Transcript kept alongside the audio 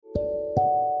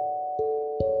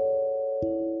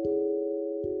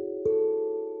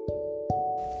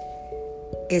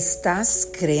Estás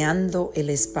creando el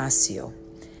espacio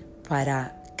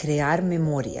para crear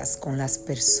memorias con las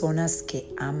personas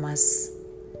que amas.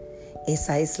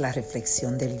 Esa es la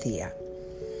reflexión del día.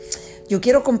 Yo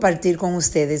quiero compartir con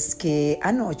ustedes que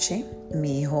anoche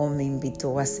mi hijo me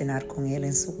invitó a cenar con él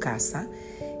en su casa.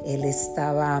 Él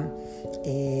estaba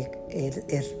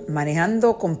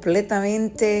manejando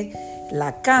completamente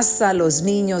la casa, los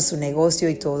niños, su negocio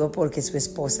y todo porque su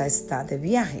esposa está de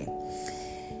viaje.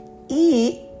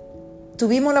 Y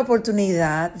tuvimos la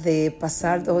oportunidad de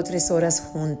pasar 2 o 3 horas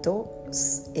juntos.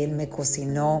 Él me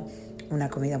cocinó una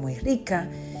comida muy rica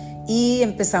y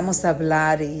empezamos a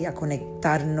hablar y a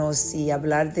conectarnos y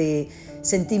hablar de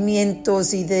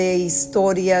sentimientos y de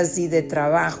historias y de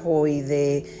trabajo y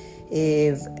de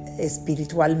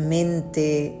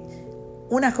espiritualmente,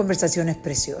 unas conversaciones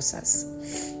preciosas.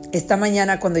 Esta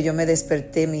mañana cuando yo me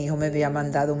desperté, mi hijo me había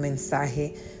mandado un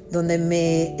mensaje donde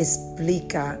me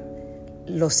explica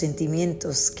los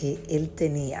sentimientos que él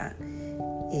tenía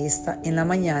en la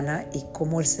mañana y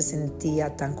cómo él se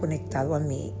sentía tan conectado a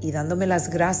mí y dándome las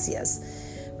gracias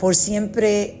por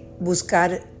siempre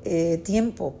buscar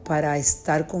tiempo para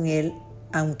estar con él,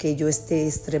 aunque yo esté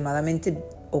extremadamente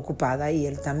ocupada y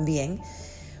él también.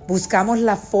 Buscamos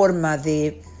la forma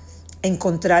de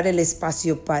encontrar el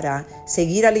espacio para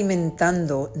seguir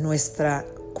alimentando nuestra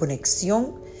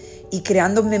conexión y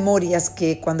creando memorias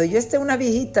que cuando yo esté una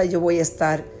viejita yo voy a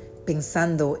estar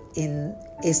pensando en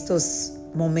estos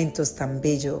momentos tan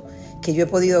bellos que yo he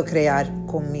podido crear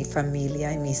con mi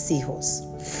familia y mis hijos.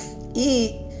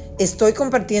 Y estoy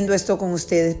compartiendo esto con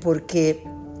ustedes porque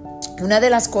una de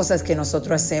las cosas que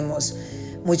nosotros hacemos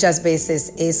muchas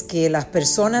veces es que las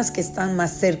personas que están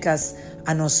más cercas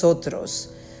a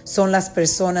nosotros son las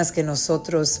personas que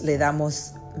nosotros le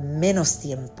damos menos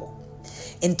tiempo.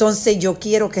 Entonces yo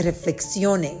quiero que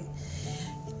reflexionen.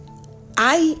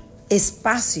 Hay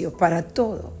espacio para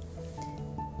todo,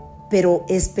 pero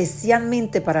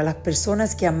especialmente para las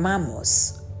personas que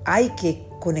amamos, hay que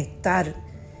conectar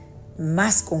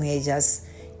más con ellas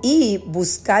y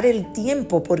buscar el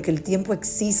tiempo, porque el tiempo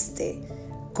existe.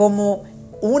 Como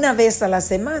una vez a la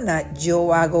semana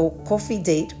yo hago coffee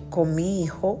date con mi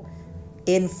hijo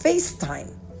en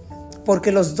FaceTime,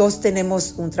 porque los dos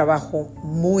tenemos un trabajo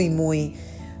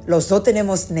los dos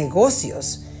tenemos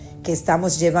negocios que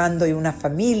estamos llevando y una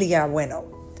familia. Bueno,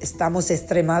 estamos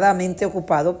extremadamente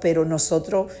ocupados, pero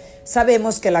nosotros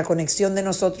sabemos que la conexión de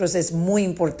nosotros es muy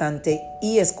importante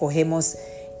y escogemos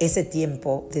ese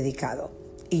tiempo dedicado.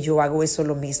 Y yo hago eso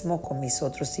lo mismo con mis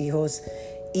otros hijos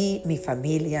y mi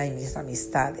familia y mis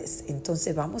amistades.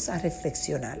 Entonces vamos a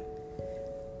reflexionar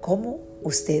cómo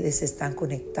ustedes están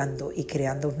conectando y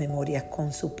creando memorias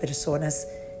con sus personas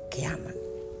que aman.